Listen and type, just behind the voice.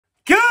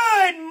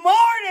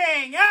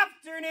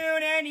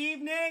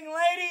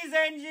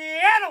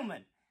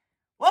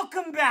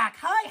Welcome back.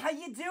 Hi, how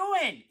you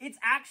doing? It's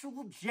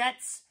actual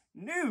Jets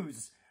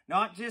news,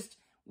 not just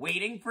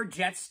waiting for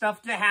Jets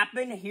stuff to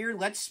happen. Here,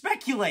 let's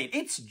speculate.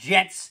 It's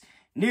Jets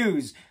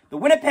news. The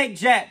Winnipeg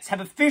Jets have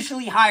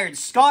officially hired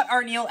Scott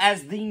Arniel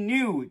as the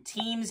new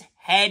team's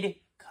head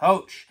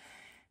coach.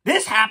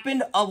 This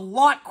happened a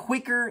lot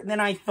quicker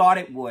than I thought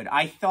it would.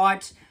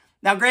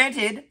 Now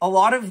granted, a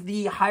lot of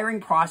the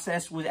hiring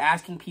process was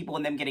asking people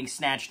and them getting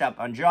snatched up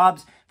on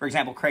jobs. For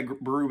example, Craig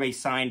Berube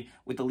signed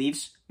with the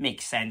Leafs.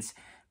 Makes sense.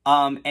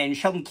 And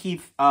Sheldon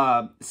Keefe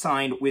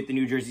signed with the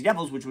New Jersey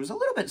Devils, which was a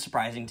little bit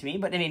surprising to me,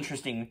 but an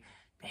interesting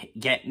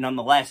get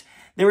nonetheless.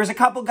 There was a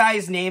couple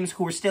guys' names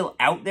who are still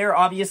out there,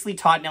 obviously.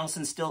 Todd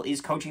Nelson still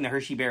is coaching the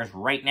Hershey Bears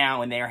right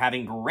now, and they are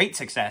having great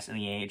success in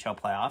the AHL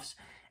playoffs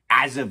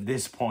as of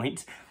this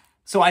point.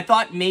 So I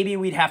thought maybe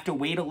we'd have to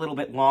wait a little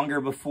bit longer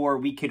before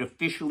we could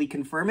officially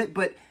confirm it,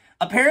 but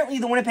apparently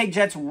the Winnipeg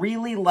Jets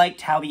really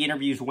liked how the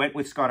interviews went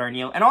with Scott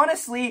Arniel, and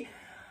honestly,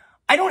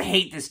 I don't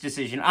hate this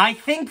decision. I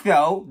think,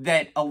 though,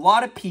 that a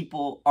lot of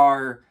people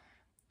are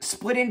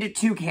split into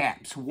two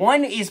camps.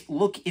 One is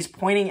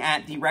pointing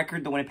at the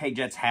record the Winnipeg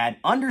Jets had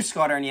under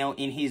Scott Arniel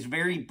in his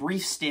very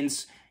brief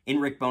stints in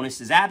Rick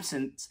Bowness'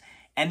 absence,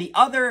 and the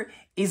other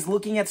is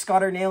looking at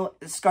Scott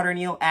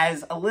Arniel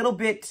as a little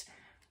bit.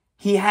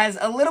 He has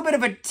a little bit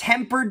of a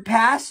tempered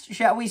past,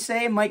 shall we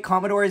say. Mike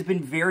Commodore has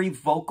been very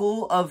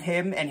vocal of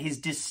him and his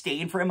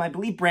disdain for him. I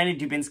believe Brandon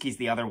Dubinsky's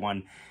the other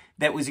one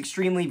that was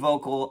extremely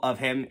vocal of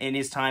him in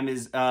his time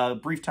as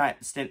brief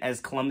stint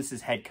as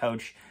Columbus's head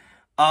coach.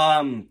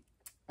 And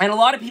a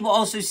lot of people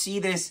also see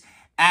this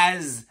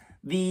as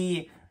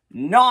the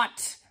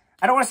not,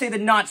 I don't want to say the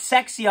not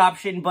sexy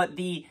option, but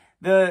the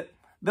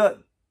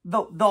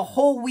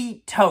whole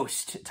wheat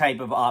toast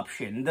type of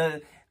option.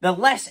 The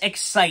less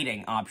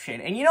exciting option.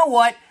 And you know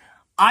what?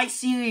 I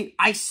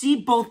see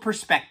both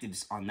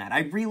perspectives on that. I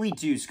really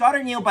do. Scott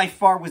Arniel by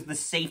far was the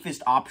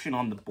safest option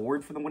on the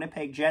board for the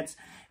Winnipeg Jets,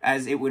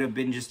 as it would have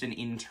been just an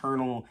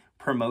internal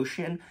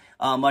promotion,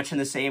 much in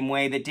the same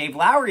way that Dave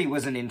Lowry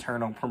was an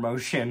internal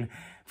promotion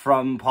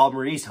from Paul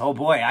Maurice. Oh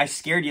boy, I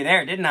scared you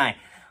there, didn't I?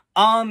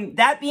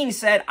 That being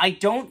said, I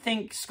don't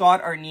think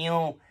Scott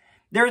Arniel...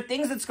 There are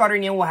things that Scott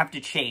Arniel will have to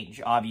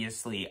change,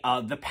 obviously.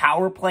 The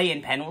power play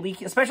and penalty,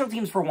 special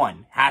teams for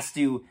one, has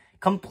to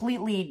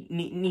completely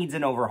needs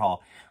an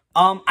overhaul.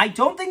 I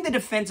don't think the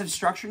defensive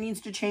structure needs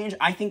to change.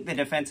 I think the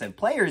defensive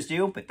players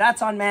do, but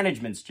that's on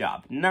management's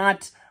job,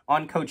 not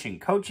on coaching.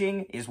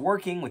 Coaching is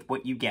working with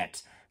what you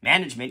get.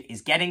 Management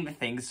is getting the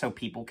things so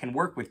people can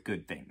work with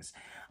good things.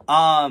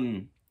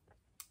 I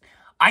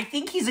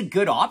think he's a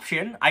good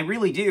option. I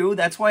really do.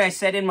 That's why I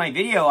said in my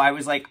video, I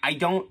was like,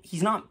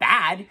 he's not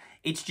bad.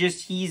 It's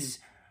just he's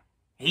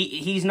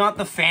not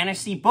the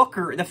fantasy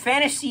booker. The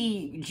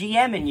fantasy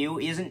GM in you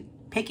isn't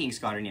picking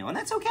Scott Arniel, and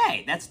that's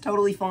okay. That's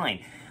totally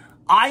fine.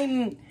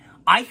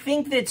 I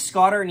think that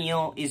Scott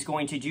Arniel is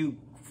going to do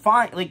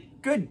fine,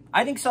 good.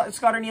 I think Scott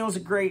Arniel is a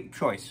great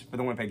choice for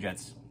the Winnipeg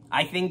Jets.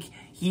 I think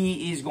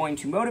he is going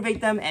to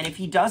motivate them, and if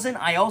he doesn't,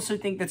 I also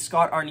think that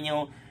Scott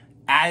Arniel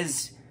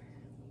has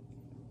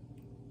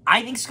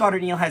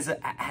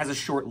a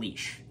short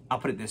leash. I'll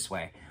put it this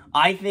way.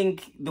 I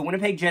think the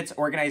Winnipeg Jets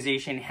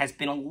organization has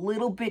been a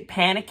little bit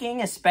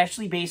panicking,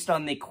 especially based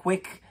on the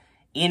quick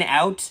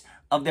in-out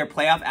of their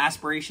playoff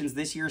aspirations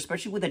this year,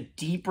 especially with a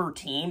deeper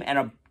team and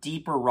a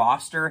deeper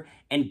roster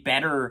and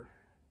better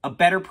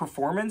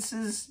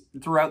performances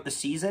throughout the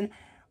season.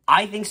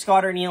 I think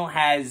Scott Arniel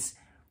has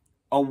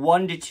a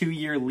 1 to 2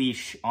 year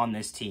leash on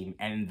this team,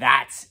 and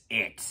that's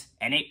it.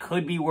 And it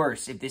could be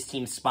worse if this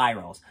team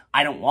spirals.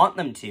 I don't want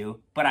them to,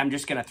 but I'm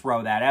just going to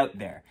throw that out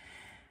there.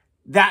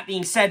 That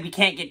being said, we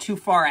can't get too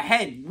far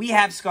ahead. We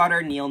have Scott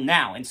Arniel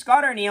now. And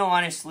Scott Arniel,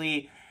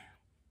 honestly,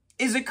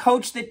 is a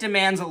coach that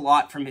demands a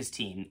lot from his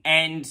team.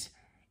 And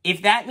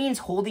if that means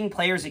holding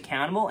players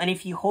accountable, and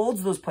if he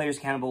holds those players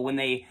accountable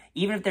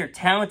even if they're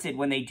talented,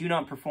 when they do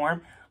not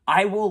perform,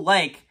 I will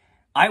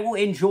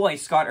enjoy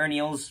Scott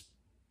Arniel's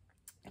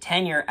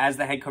tenure as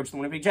the head coach of the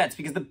Winnipeg Jets.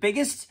 Because the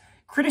biggest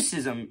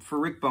criticism for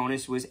Rick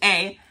Bowness was,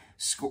 A,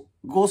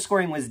 goal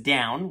scoring was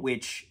down,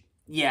 which...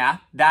 yeah,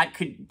 that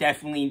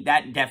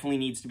definitely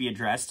needs to be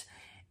addressed.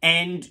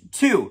 And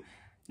 2,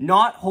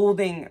 not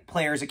holding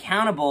players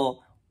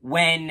accountable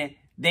when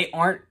they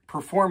aren't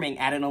performing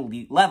at an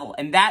elite level.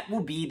 And that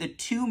will be the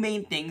 2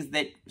 main things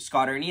that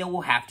Scott Arniel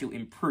will have to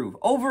improve.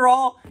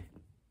 Overall,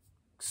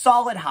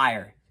 solid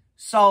hire.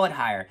 Solid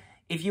hire.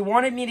 If you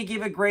wanted me to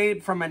give a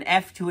grade from an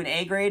F to an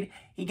A grade,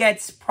 he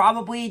gets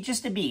probably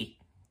just a B.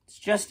 It's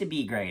just a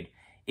B grade.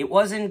 It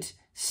wasn't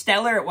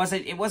stellar. It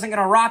wasn't going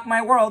to rock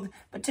my world.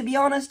 But to be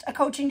honest, a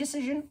coaching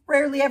decision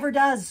rarely ever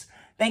does.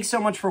 Thanks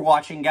so much for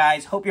watching,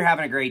 guys. Hope you're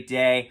having a great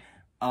day.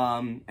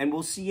 And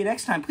we'll see you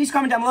next time. Please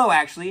comment down below,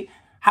 actually.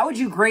 How would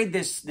you grade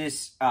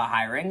this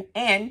hiring?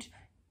 And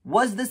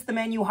was this the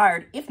man you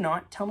hired? If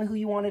not, tell me who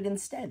you wanted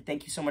instead.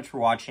 Thank you so much for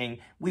watching.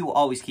 We will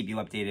always keep you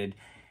updated.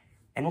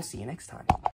 And we'll see you next time.